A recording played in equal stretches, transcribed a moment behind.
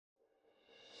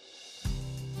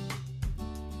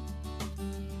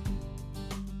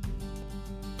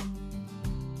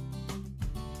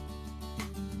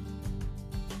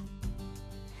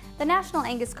The National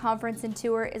Angus Conference and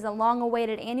Tour is a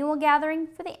long-awaited annual gathering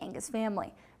for the Angus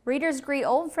family. Breeders greet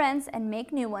old friends and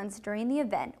make new ones during the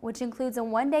event, which includes a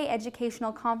one-day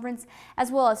educational conference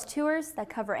as well as tours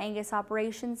that cover Angus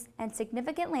operations and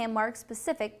significant landmarks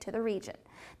specific to the region.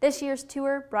 This year's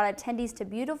tour brought attendees to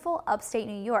beautiful upstate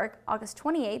New York, August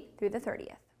 28th through the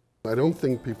 30th. I don't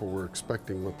think people were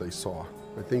expecting what they saw.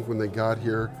 I think when they got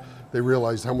here, they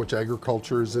realized how much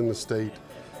agriculture is in the state,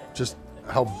 just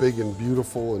how big and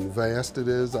beautiful and vast it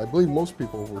is. I believe most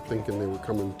people were thinking they were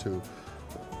coming to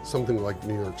something like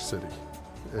New York City.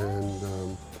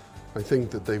 And I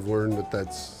think that they've learned that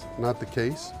that's not the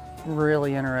case.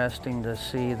 Really interesting to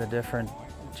see the different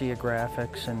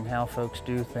geographics and how folks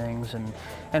do things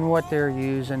and what they're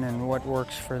using and what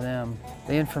works for them.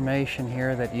 The information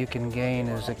here that you can gain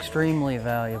is extremely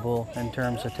valuable in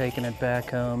terms of taking it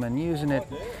back home and using it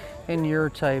in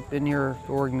your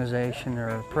organization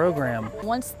or program.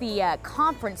 Once the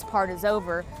conference part is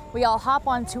over, we all hop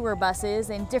on tour buses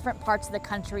in different parts of the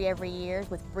country every year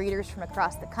with breeders from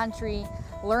across the country,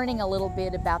 learning a little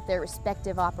bit about their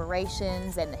respective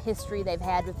operations and the history they've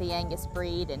had with the Angus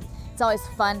breed. And it's always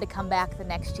fun to come back the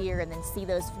next year and then see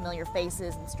those familiar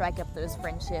faces and strike up those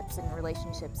friendships and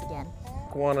relationships again.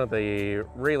 One of the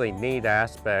really neat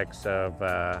aspects of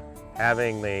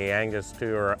having the Angus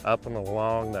tour up and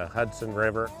along the Hudson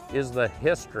River is the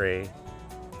history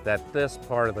that this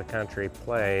part of the country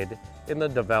played in the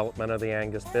development of the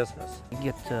Angus business. You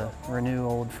get to renew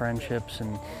old friendships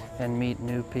and meet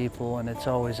new people, and it's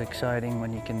always exciting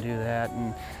when you can do that.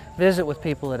 And visit with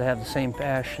people that have the same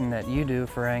passion that you do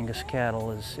for Angus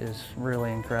cattle is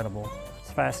really incredible.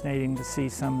 It's fascinating to see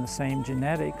some of the same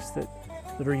genetics that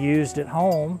are used at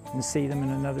home and see them in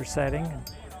another setting,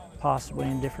 possibly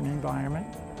in a different environment.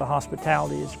 The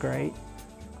hospitality is great.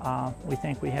 We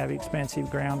think we have expensive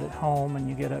ground at home, and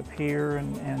you get up here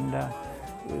and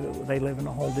they live in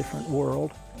a whole different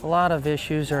world. A lot of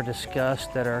issues are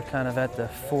discussed that are kind of at the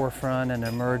forefront and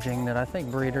emerging that I think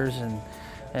breeders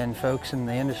and folks in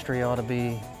the industry ought to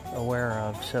be aware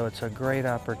of. So it's a great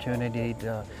opportunity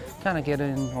to kind of get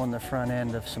in on the front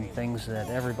end of some things that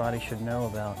everybody should know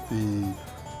about. The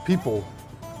people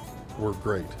were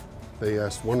great. They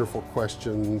asked wonderful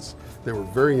questions. They were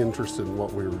very interested in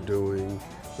what we were doing.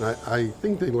 And I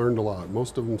think they learned a lot.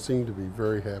 Most of them seemed to be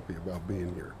very happy about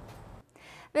being here.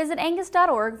 Visit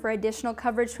Angus.org for additional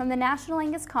coverage from the National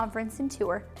Angus Conference and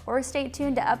Tour, or stay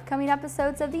tuned to upcoming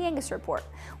episodes of the Angus Report.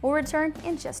 We'll return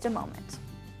in just a moment.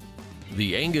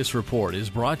 The Angus Report is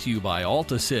brought to you by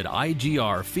Alticid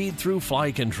IGR Feed-Through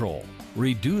Fly Control.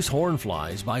 Reduce horn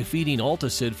flies by feeding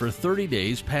Alticid for 30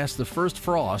 days past the first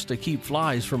frost to keep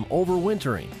flies from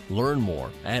overwintering. Learn more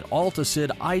at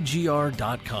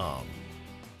AlticidIGR.com.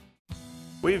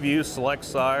 We've used Select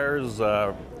sires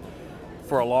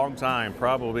for a long time,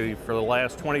 probably for the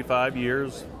last 25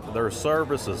 years. Their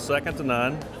service is second to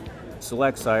none.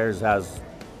 Select sires has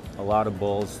a lot of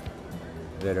bulls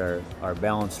that are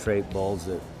balanced trait bulls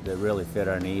that really fit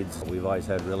our needs. We've always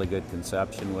had really good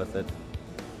conception with it,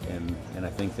 and I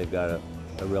think they've got a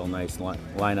real nice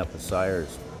lineup of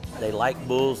sires. They like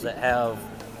bulls that have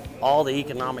all the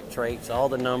economic traits, all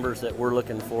the numbers that we're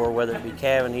looking for, whether it be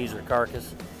calving, ease, or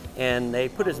carcass, and they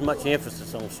put as much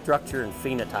emphasis on structure and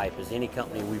phenotype as any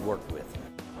company we've worked with.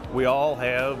 We all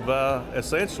have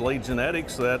essentially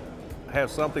genetics that have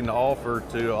something to offer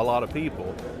to a lot of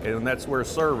people, and that's where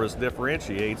service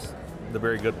differentiates the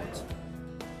very good ones.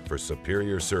 For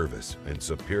superior service and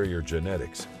superior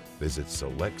genetics, visit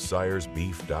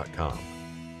SelectSiresBeef.com.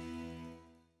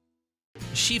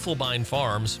 Schiefelbein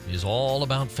Farms is all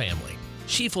about family.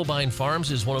 Schiefelbein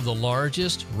Farms is one of the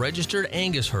largest registered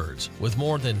Angus herds with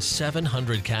more than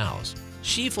 700 cows.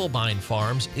 Schiefelbein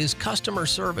Farms is customer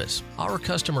service. Our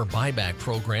customer buyback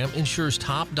program ensures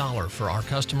top dollar for our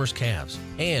customers' calves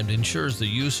and ensures the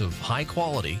use of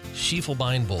high-quality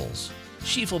Schiefelbein bulls.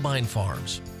 Schiefelbein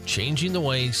Farms, changing the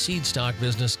way seed stock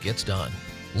business gets done.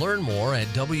 Learn more at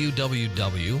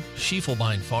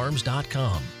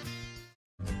www.schiefelbeinfarms.com.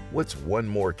 What's one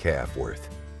more calf worth?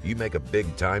 You make a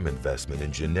big-time investment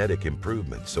in genetic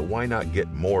improvement, so why not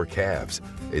get more calves?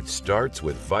 It starts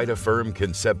with VitaFerm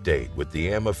Conceptate with the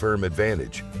AmaFerm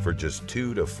Advantage. For just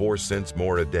 2 to 4 cents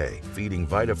more a day, feeding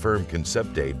VitaFerm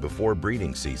Conceptate before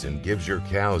breeding season gives your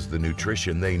cows the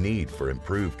nutrition they need for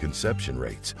improved conception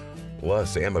rates.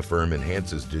 Plus, AmaFerm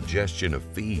enhances digestion of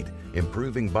feed,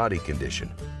 improving body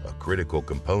condition, a critical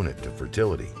component to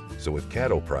fertility. So with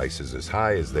cattle prices as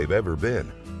high as they've ever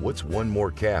been, what's one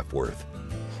more calf worth?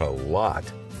 A lot.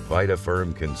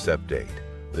 VitaFerm Conceptate.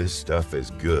 This stuff is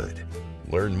good.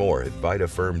 Learn more at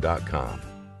VitaFerm.com.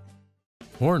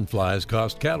 Horn flies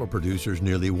cost cattle producers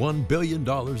nearly $1 billion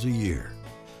a year.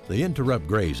 They interrupt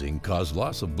grazing, cause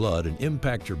loss of blood, and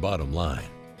impact your bottom line.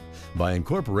 By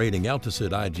incorporating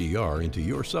Alticid IGR into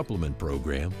your supplement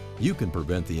program, you can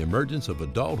prevent the emergence of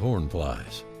adult horn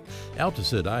flies.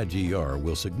 Alticid IGR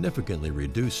will significantly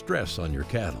reduce stress on your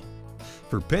cattle.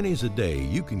 For pennies a day,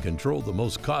 you can control the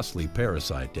most costly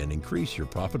parasite and increase your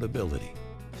profitability.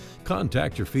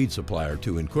 Contact your feed supplier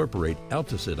to incorporate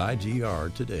Alticid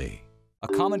IGR today. A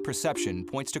common perception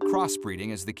points to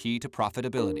crossbreeding as the key to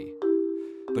profitability.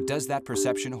 But does that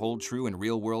perception hold true in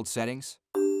real-world settings?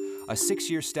 A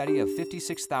 6-year study of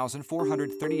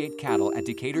 56,438 cattle at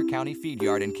Decatur County Feed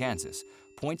Yard in Kansas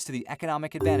points to the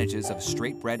economic advantages of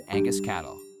straight-bred Angus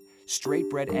cattle.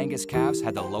 Straight-bred Angus calves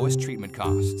had the lowest treatment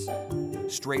costs.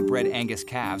 Straight-bred Angus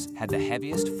calves had the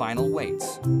heaviest final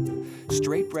weights.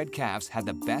 Straight-bred calves had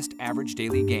the best average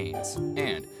daily gains.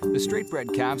 And the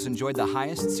straight-bred calves enjoyed the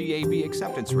highest CAB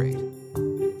acceptance rate.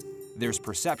 There's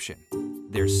perception,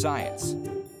 there's science,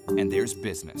 and there's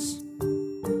business.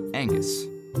 Angus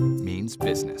means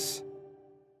business.